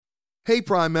Hey,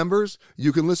 Prime members,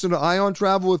 you can listen to Ion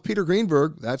Travel with Peter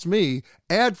Greenberg, that's me,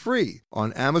 ad-free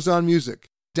on Amazon Music.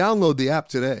 Download the app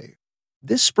today.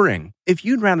 This spring, if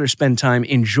you'd rather spend time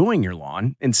enjoying your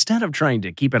lawn instead of trying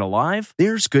to keep it alive,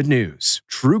 there's good news.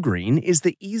 TruGreen is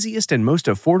the easiest and most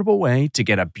affordable way to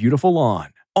get a beautiful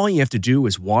lawn. All you have to do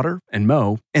is water and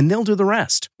mow, and they'll do the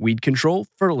rest. Weed control,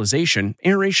 fertilization,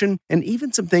 aeration, and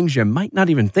even some things you might not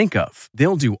even think of.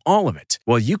 They'll do all of it,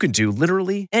 while you can do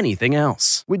literally anything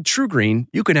else. With TruGreen,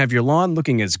 you can have your lawn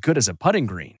looking as good as a putting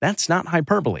green. That's not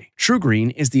hyperbole.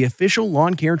 TruGreen is the official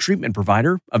lawn care treatment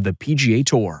provider of the PGA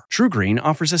Tour. TruGreen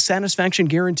offers a satisfaction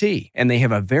guarantee, and they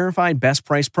have a verified best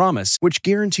price promise, which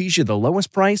guarantees you the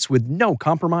lowest price with no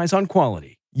compromise on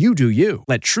quality. You do you.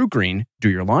 Let TruGreen do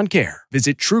your lawn care.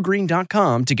 Visit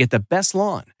TruGreen.com to get the best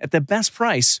lawn at the best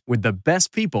price with the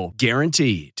best people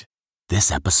guaranteed.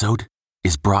 This episode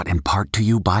is brought in part to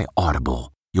you by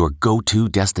Audible, your go-to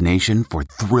destination for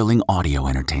thrilling audio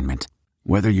entertainment.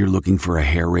 Whether you're looking for a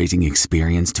hair-raising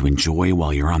experience to enjoy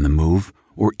while you're on the move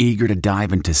or eager to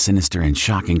dive into sinister and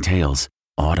shocking tales,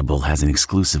 Audible has an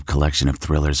exclusive collection of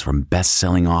thrillers from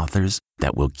best-selling authors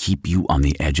that will keep you on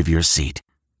the edge of your seat.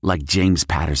 Like James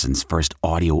Patterson's first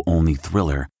audio-only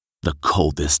thriller, The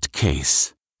Coldest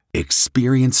Case.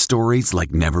 Experience stories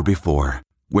like never before,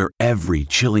 where every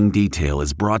chilling detail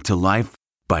is brought to life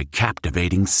by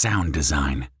captivating sound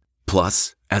design.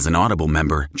 Plus, as an Audible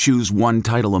member, choose one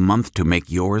title a month to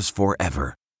make yours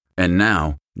forever. And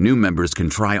now, new members can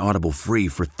try Audible free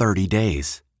for 30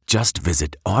 days. Just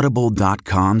visit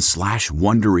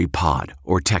audible.com/WonderyPod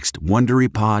or text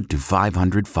WonderyPod to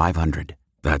 500-500.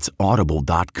 That's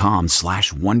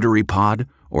audible.com/WonderyPod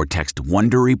or text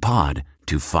WonderyPod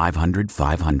to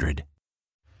 500-500.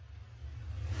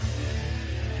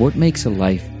 What makes a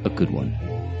life a good one?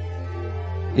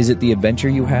 Is it the adventure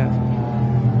you have?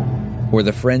 Or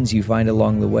the friends you find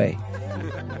along the way?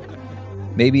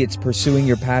 Maybe it's pursuing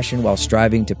your passion while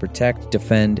striving to protect,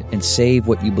 defend, and save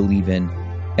what you believe in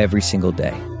every single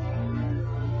day.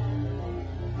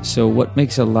 So what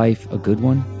makes a life a good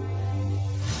one?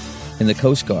 In the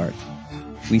Coast Guard,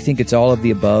 we think it's all of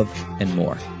the above and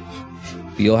more.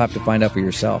 But you'll have to find out for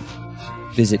yourself.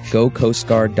 Visit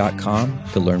gocoastguard.com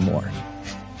to learn more.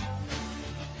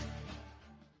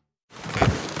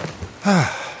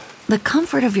 The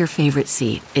comfort of your favorite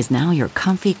seat is now your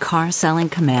comfy car selling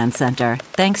command center,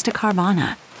 thanks to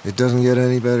Carvana. It doesn't get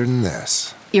any better than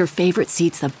this. Your favorite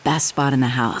seat's the best spot in the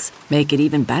house. Make it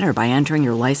even better by entering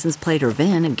your license plate or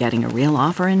VIN and getting a real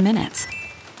offer in minutes.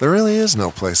 There really is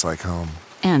no place like home.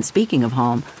 And speaking of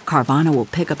home, Carvana will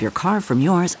pick up your car from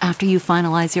yours after you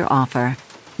finalize your offer.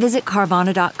 Visit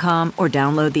Carvana.com or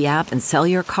download the app and sell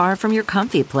your car from your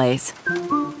comfy place.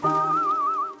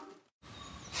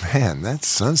 Man, that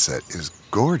sunset is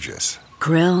gorgeous.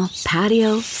 Grill,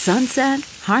 patio, sunset.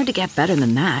 Hard to get better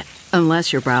than that.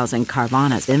 Unless you're browsing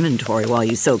Carvana's inventory while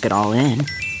you soak it all in.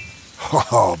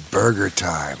 Oh, burger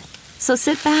time. So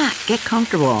sit back, get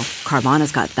comfortable.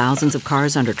 Carvana's got thousands of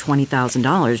cars under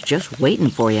 $20,000 just waiting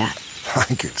for you. I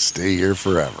could stay here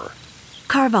forever.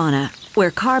 Carvana, where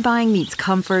car buying meets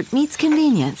comfort meets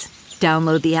convenience.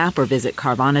 Download the app or visit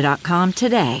Carvana.com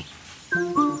today.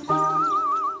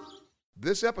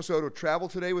 This episode of Travel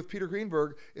Today with Peter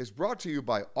Greenberg is brought to you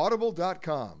by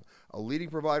Audible.com, a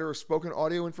leading provider of spoken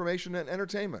audio information and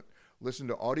entertainment. Listen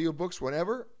to audiobooks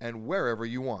whenever and wherever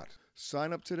you want.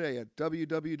 Sign up today at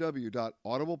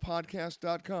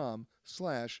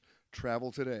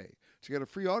www.audiblepodcast.com/travel today to get a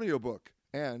free audiobook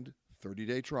and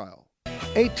 30-day trial.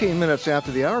 18 minutes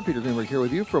after the hour, Peter Greenberg here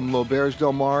with you from L'Auberge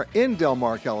Del Mar in Del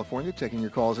Mar, California, taking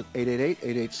your calls at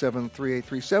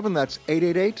 888-887-3837. That's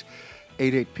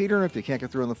 888-88-PETER. And if you can't get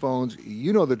through on the phones,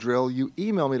 you know the drill. You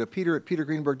email me to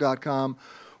peter@petergreenberg.com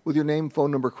with your name,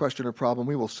 phone number, question, or problem.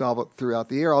 We will solve it throughout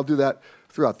the air. I'll do that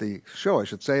throughout the show, I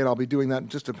should say, and I'll be doing that in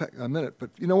just a minute.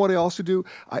 But you know what I also do?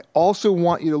 I also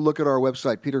want you to look at our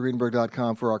website,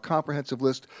 petergreenberg.com, for our comprehensive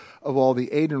list of all the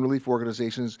aid and relief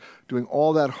organizations doing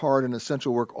all that hard and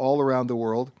essential work all around the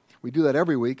world. We do that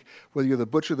every week. Whether you're the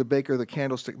butcher, the baker, the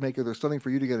candlestick maker, there's something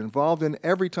for you to get involved in.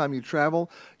 Every time you travel,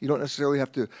 you don't necessarily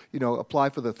have to, apply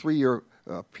for the 3-year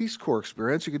Peace Corps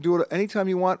experience. You can do it anytime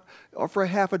you want, or for a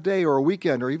half a day or a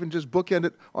weekend, or even just bookend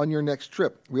it on your next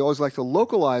trip. We always like to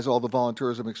localize all the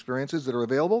volunteerism experiences that are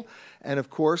available. And of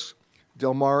course,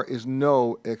 Del Mar is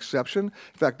no exception. In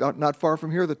fact, not far from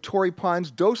here, the Torrey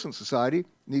Pines Docent Society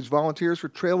needs volunteers for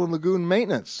trail and lagoon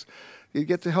maintenance. You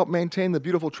get to help maintain the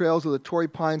beautiful trails of the Torrey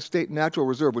Pines State Natural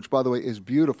Reserve, which, by the way, is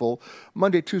beautiful,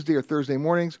 Monday, Tuesday, or Thursday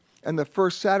mornings, and the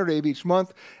first Saturday of each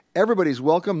month. Everybody's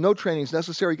welcome. No training is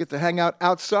necessary. You get to hang out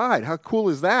outside. How cool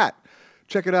is that?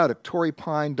 Check it out at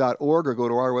torreypine.org or go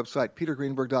to our website,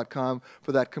 petergreenberg.com,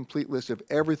 for that complete list of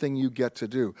everything you get to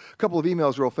do. A couple of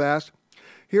emails real fast.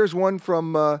 Here's one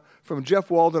from Jeff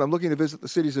Walden. I'm looking to visit the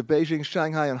cities of Beijing,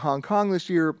 Shanghai, and Hong Kong this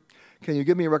year. Can you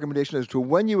give me a recommendation as to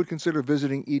when you would consider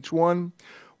visiting each one?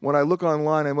 When I look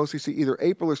online, I mostly see either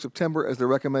April or September as the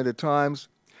recommended times.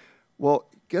 Well,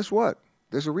 guess what?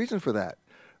 There's a reason for that.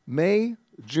 May,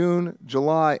 June,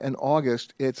 July, and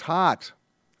August, it's hot.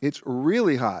 It's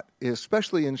really hot,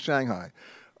 especially in Shanghai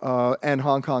and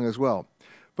Hong Kong as well.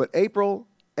 But April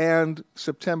and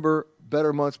September,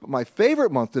 better months. But my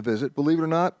favorite month to visit, believe it or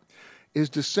not,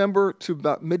 is December to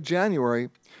about mid-January,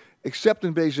 except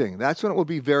in Beijing. That's when it will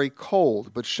be very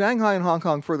cold. But Shanghai and Hong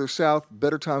Kong further south,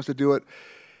 better times to do it.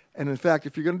 And in fact,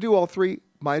 if you're going to do all three,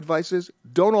 my advice is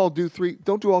don't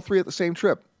do all three at the same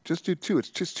trip. Just do two.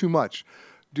 It's just too much.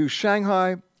 Do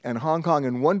Shanghai and Hong Kong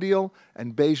in one deal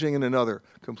and Beijing in another.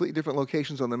 Completely different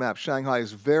locations on the map. Shanghai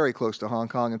is very close to Hong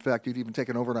Kong. In fact, you'd even take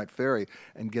an overnight ferry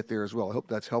and get there as well. I hope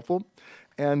that's helpful.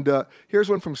 And here's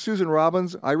one from Susan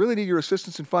Robbins. I really need your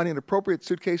assistance in finding an appropriate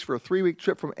suitcase for a 3-week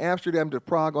trip from Amsterdam to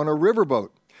Prague on a riverboat.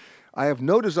 I have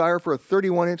no desire for a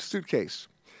 31-inch suitcase.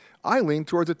 I lean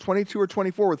towards a 22 or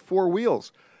 24 with 4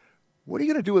 wheels. What are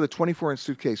you going to do with a 24-inch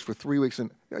suitcase for 3 weeks?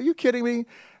 And are you kidding me?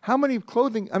 How much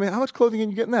clothing can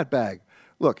you get in that bag?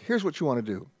 Look, here's what you want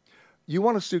to do. You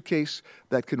want a suitcase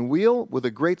that can wheel with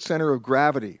a great center of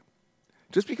gravity.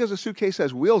 Just because a suitcase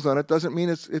has wheels on it doesn't mean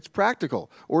it's practical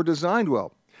or designed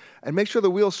well. And make sure the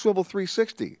wheels swivel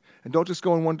 360 and don't just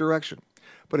go in one direction.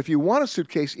 But if you want a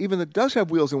suitcase even that does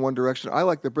have wheels in one direction, I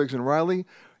like the Briggs & Riley.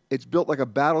 It's built like a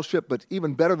battleship, but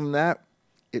even better than that,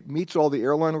 it meets all the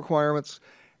airline requirements.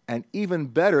 And even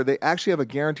better, they actually have a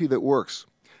guarantee that works.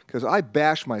 Because I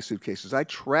bash my suitcases. I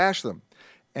trash them.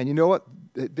 And you know what?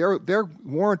 Their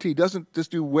warranty doesn't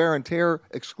just do wear and tear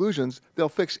exclusions. They'll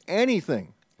fix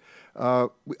anything.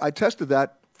 I tested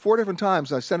that 4 different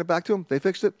times. I sent it back to them. They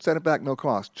fixed it, sent it back, no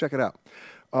cost. Check it out.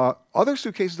 Other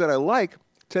suitcases that I like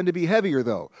tend to be heavier,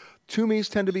 though. Toomey's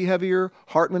tend to be heavier.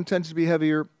 Hartman tends to be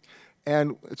heavier.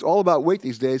 And it's all about weight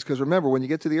these days because remember, when you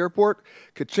get to the airport,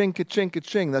 ka-ching, ka-ching,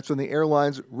 ka-ching, that's when the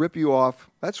airlines rip you off.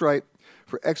 That's right,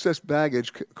 for excess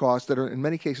baggage costs that are in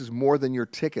many cases more than your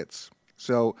tickets.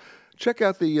 So check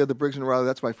out the Briggs & Riley.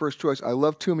 That's my first choice. I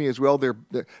love Toomey as well. They're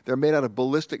made out of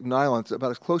ballistic nylon. It's about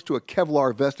as close to a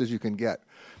Kevlar vest as you can get.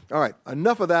 All right,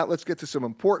 enough of that. Let's get to some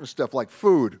important stuff like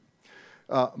food.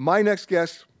 My next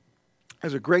guest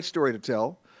has a great story to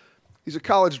tell. He's a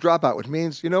college dropout, which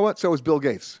means, you know what? So is Bill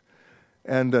Gates.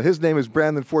 And his name is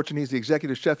Brandon Fortune. He's the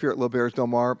executive chef here at L'Auberge Del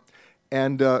Mar.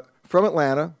 And from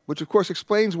Atlanta, which of course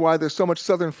explains why there's so much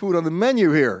Southern food on the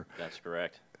menu here. That's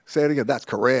correct. Say it again. That's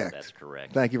correct. That's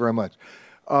correct. Thank you very much.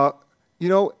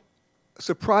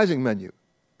 Surprising menu.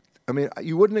 I mean,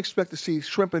 you wouldn't expect to see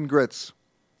shrimp and grits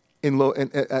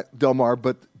at Del Mar,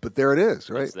 but there it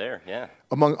is, right? It's there, yeah.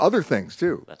 Among other things,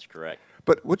 too. That's correct.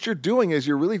 But what you're doing is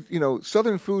you're really,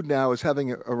 Southern food now is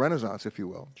having a renaissance, if you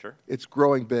will. Sure. It's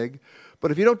growing big. But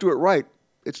if you don't do it right,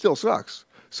 it still sucks.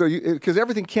 So because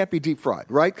everything can't be deep fried,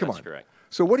 right? Come on. That's correct.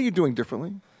 So what are you doing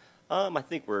differently? I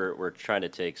think we're trying to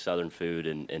take Southern food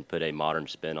and put a modern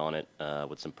spin on it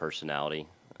with some personality.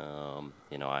 I'm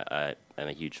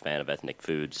a huge fan of ethnic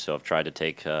foods, so I've tried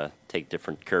to take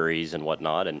different curries and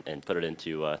whatnot and put it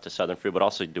into to Southern food, but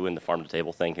also doing the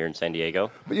farm-to-table thing here in San Diego.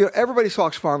 But everybody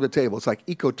talks farm-to-table. It's like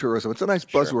ecotourism. It's a nice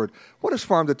buzzword. Sure. What does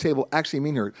farm-to-table actually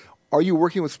mean here? Are you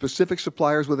working with specific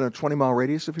suppliers within a 20-mile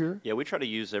radius of here? Yeah, we try to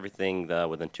use everything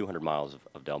within 200 miles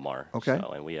of Del Mar. Okay. So,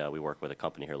 and we work with a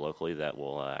company here locally that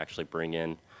will actually bring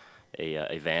in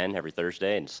a van every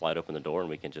Thursday and slide open the door, and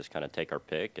we can just kind of take our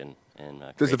pick and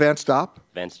does the van stop?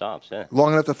 Van stops, yeah.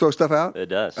 Long enough to throw stuff out? It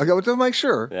does. Okay, well, to make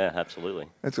sure. Yeah, absolutely.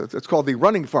 It's called the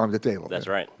running farm-to-table. That's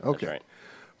right. Okay. That's right.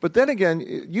 But then again,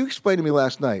 you explained to me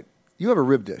last night, you have a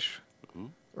rib dish,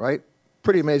 right?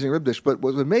 Pretty amazing rib dish. But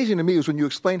what was amazing to me was when you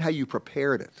explained how you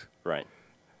prepared it. Right.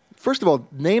 First of all,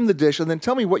 name the dish and then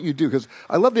tell me what you do, because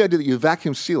I love the idea that you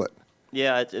vacuum seal it.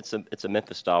 Yeah, it's a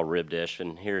Memphis-style rib dish,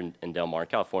 and here in Del Mar,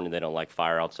 California, they don't like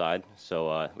fire outside,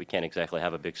 so we can't exactly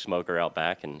have a big smoker out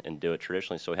back and do it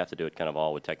traditionally, so we have to do it kind of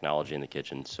all with technology in the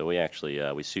kitchen. So we actually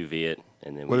we sous vide it.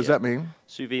 And then what does that mean?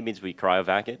 Sous vide means we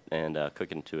cryovac it and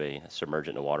cook it into submerge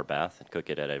it in a water bath and cook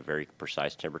it at a very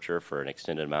precise temperature for an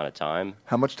extended amount of time.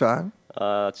 How much time?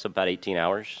 It's about 18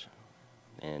 hours.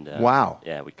 And wow.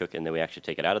 Yeah, we cook it, and then we actually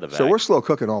take it out of the bag. So we're slow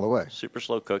cooking all the way. Super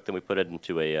slow cooked, and we put it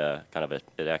into a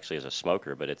it actually is a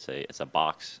smoker, but it's a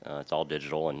box. It's all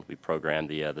digital, and we program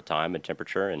the time and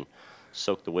temperature and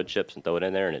soak the wood chips and throw it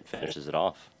in there, and it finishes it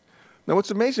off. Now, what's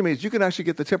amazing to me is you can actually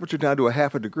get the temperature down to a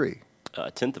half a degree.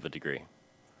 A tenth of a degree.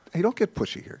 Hey, don't get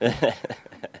pushy here.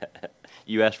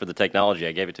 You asked for the technology.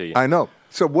 I gave it to you. I know.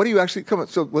 So what do you actually, come on,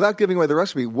 so without giving away the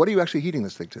recipe, what are you actually heating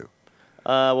this thing to?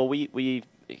 Well, we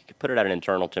put it at an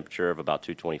internal temperature of about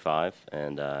 225,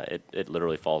 and it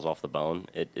literally falls off the bone.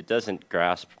 It doesn't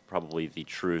grasp probably the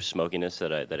true smokiness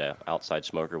that an outside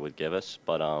smoker would give us,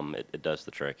 but it does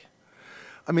the trick.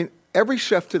 I mean, every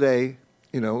chef today,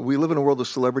 you know, we live in a world of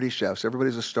celebrity chefs.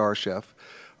 Everybody's a star chef.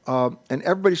 And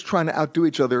everybody's trying to outdo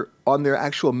each other on their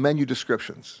actual menu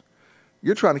descriptions.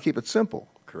 You're trying to keep it simple.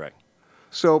 Correct.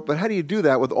 So, but how do you do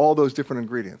that with all those different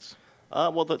ingredients?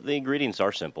 Well, the ingredients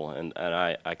are simple, and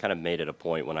I kind of made it a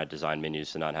point when I design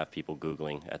menus to not have people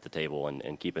Googling at the table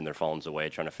and keeping their phones away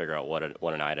trying to figure out what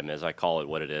an item is. I call it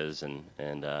what it is, and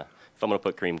if I'm going to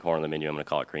put cream corn on the menu, I'm going to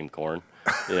call it cream corn.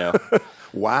 You know?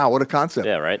 Wow, what a concept.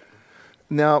 Yeah, right?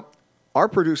 Now, our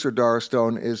producer, Dara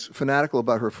Stone, is fanatical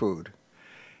about her food.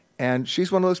 And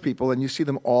she's one of those people, and you see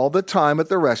them all the time at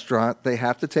the restaurant. They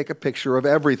have to take a picture of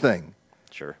everything.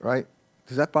 Sure. Right?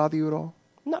 Does that bother you at all?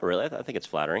 Not really. I think it's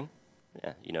flattering.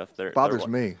 Yeah, you know, if they're bothers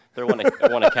me. They want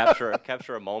to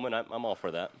capture a moment. I'm all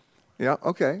for that. Yeah.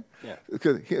 Okay. Yeah.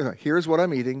 Because here's what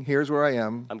I'm eating. Here's where I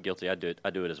am. I'm guilty. I do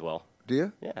it as well. Do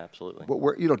you? Yeah, absolutely.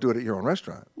 But you don't do it at your own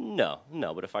restaurant. No.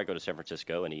 But if I go to San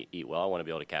Francisco and eat well, I want to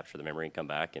be able to capture the memory and come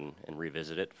back and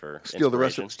revisit it for Steal the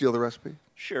inspiration. recipe.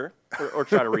 Sure. Or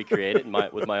try to recreate it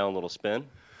with my own little spin.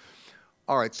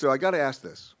 All right. So I got to ask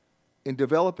this: in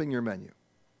developing your menu,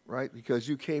 right? Because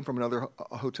you came from another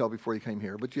hotel before you came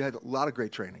here, but you had a lot of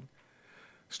great training,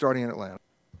 starting in Atlanta.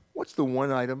 What's the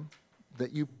one item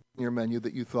that you put in your menu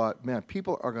that you thought, man,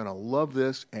 people are going to love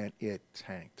this, and it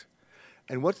tanked?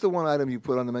 And what's the one item you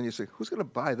put on the menu? Say, who's going to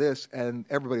buy this? And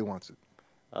everybody wants it.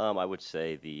 I would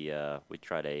say we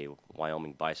tried a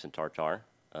Wyoming bison tartare.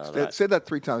 Say that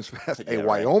 3 times fast. Yeah, a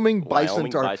Wyoming bison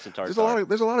Wyoming bison tartare.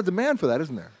 There's a lot of demand for that,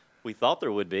 isn't there? We thought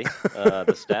there would be.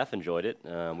 The staff enjoyed it.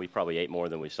 We probably ate more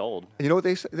than we sold. And you know what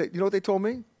they say? You know what they told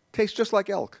me? Tastes just like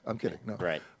elk. I'm kidding. No.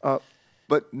 Right.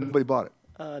 But nobody bought it.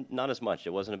 Not as much. It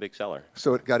wasn't a big seller.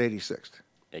 So it got 86th.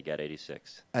 It got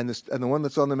 86. And the one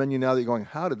that's on the menu now that you're going,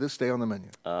 how did this stay on the menu?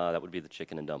 That would be the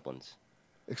chicken and dumplings.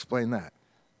 Explain that.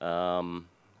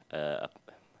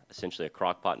 Essentially a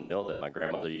crock pot meal that my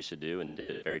grandmother used to do and did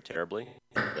it very terribly.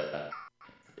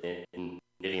 In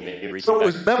getting it so it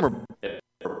was memorable,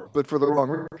 but for the wrong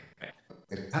reason.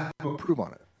 How do you improve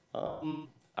on it?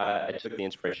 I took the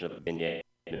inspiration of a beignet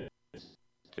and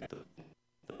took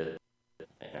and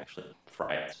actually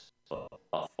fry it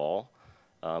off fall.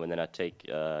 And then I take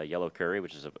yellow curry,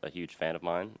 which is a huge fan of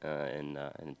mine. And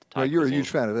Thai you're cuisine. A huge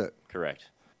fan of it. Correct.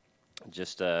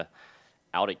 Just out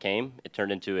it came. It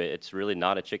turned into it's really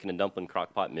not a chicken and dumpling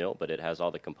crock pot meal, but it has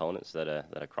all the components that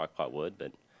a crock pot would,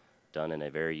 but done in a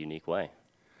very unique way.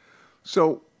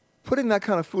 So putting that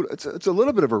kind of food, it's a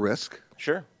little bit of a risk.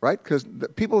 Sure. Right? Because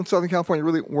people in Southern California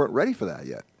really weren't ready for that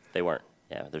yet. They weren't.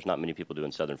 Yeah, there's not many people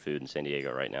doing Southern food in San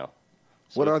Diego right now.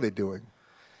 So what are they doing?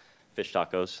 Fish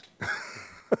tacos.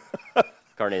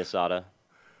 Carne asada.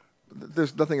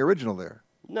 There's nothing original there.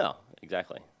 No,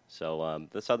 exactly. So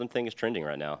the Southern thing is trending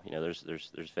right now. You know,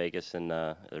 there's Vegas and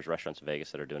there's restaurants in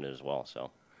Vegas that are doing it as well.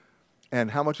 So. And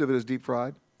how much of it is deep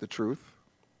fried? The truth.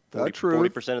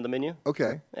 40% of the menu.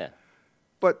 Okay. Yeah.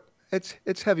 But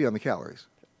it's heavy on the calories.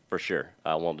 For sure,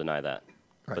 I won't deny that.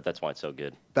 Right. But that's why it's so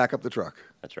good. Back up the truck.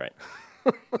 That's right.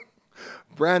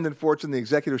 Brandon Fortune, the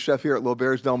executive chef here at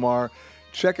L'Auberge Del Mar.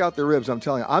 Check out the ribs. I'm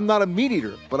telling you, I'm not a meat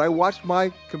eater, but I watched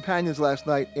my companions last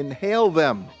night inhale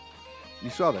them. You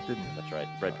saw that, didn't you? That's right.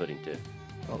 Bread pudding, too.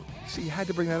 Oh, see, you had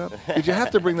to bring that up? Did you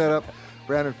have to bring that up?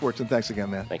 Brandon Fortune, thanks again,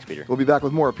 man. Thanks, Peter. We'll be back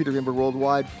with more of Peter Greenberg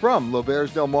Worldwide from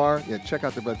L'Auberge Del Mar. Yeah, check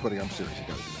out the bread pudding. I'm serious. You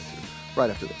got to do that, too. Right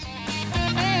after this.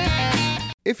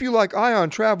 If you like Ion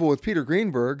Travel with Peter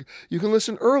Greenberg, you can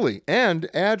listen early and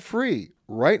ad-free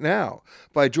right now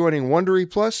by joining Wondery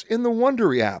Plus in the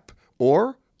Wondery app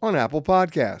or on Apple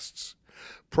Podcasts.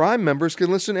 Prime members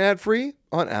can listen ad-free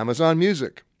on Amazon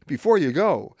Music. Before you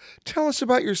go, tell us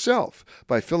about yourself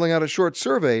by filling out a short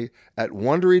survey at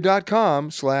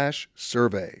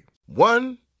Wondery.com/survey.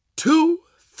 1, 2,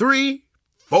 3,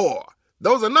 4.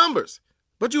 Those are numbers.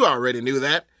 But you already knew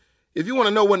that. If you want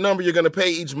to know what number you're going to pay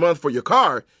each month for your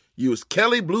car, use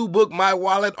Kelley Blue Book My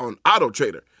Wallet on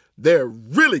AutoTrader. They're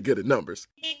really good at numbers.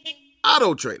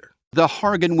 AutoTrader. The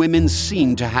Hargan women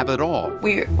seemed to have it all.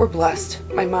 We were blessed.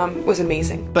 My mom was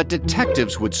amazing. But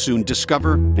detectives would soon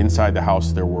discover... inside the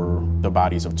house, there were the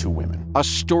bodies of 2 women. A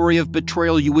story of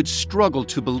betrayal you would struggle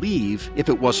to believe if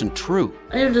it wasn't true.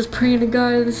 I am just praying to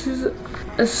God, this is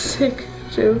a sick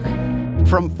joke.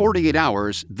 From 48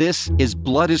 Hours, this is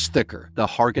Blood is Thicker, The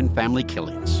Hargan Family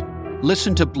Killings.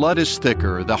 Listen to Blood is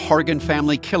Thicker, the Hargan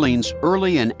family killings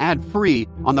early and ad-free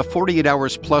on the 48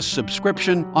 Hours Plus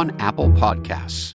subscription on Apple Podcasts.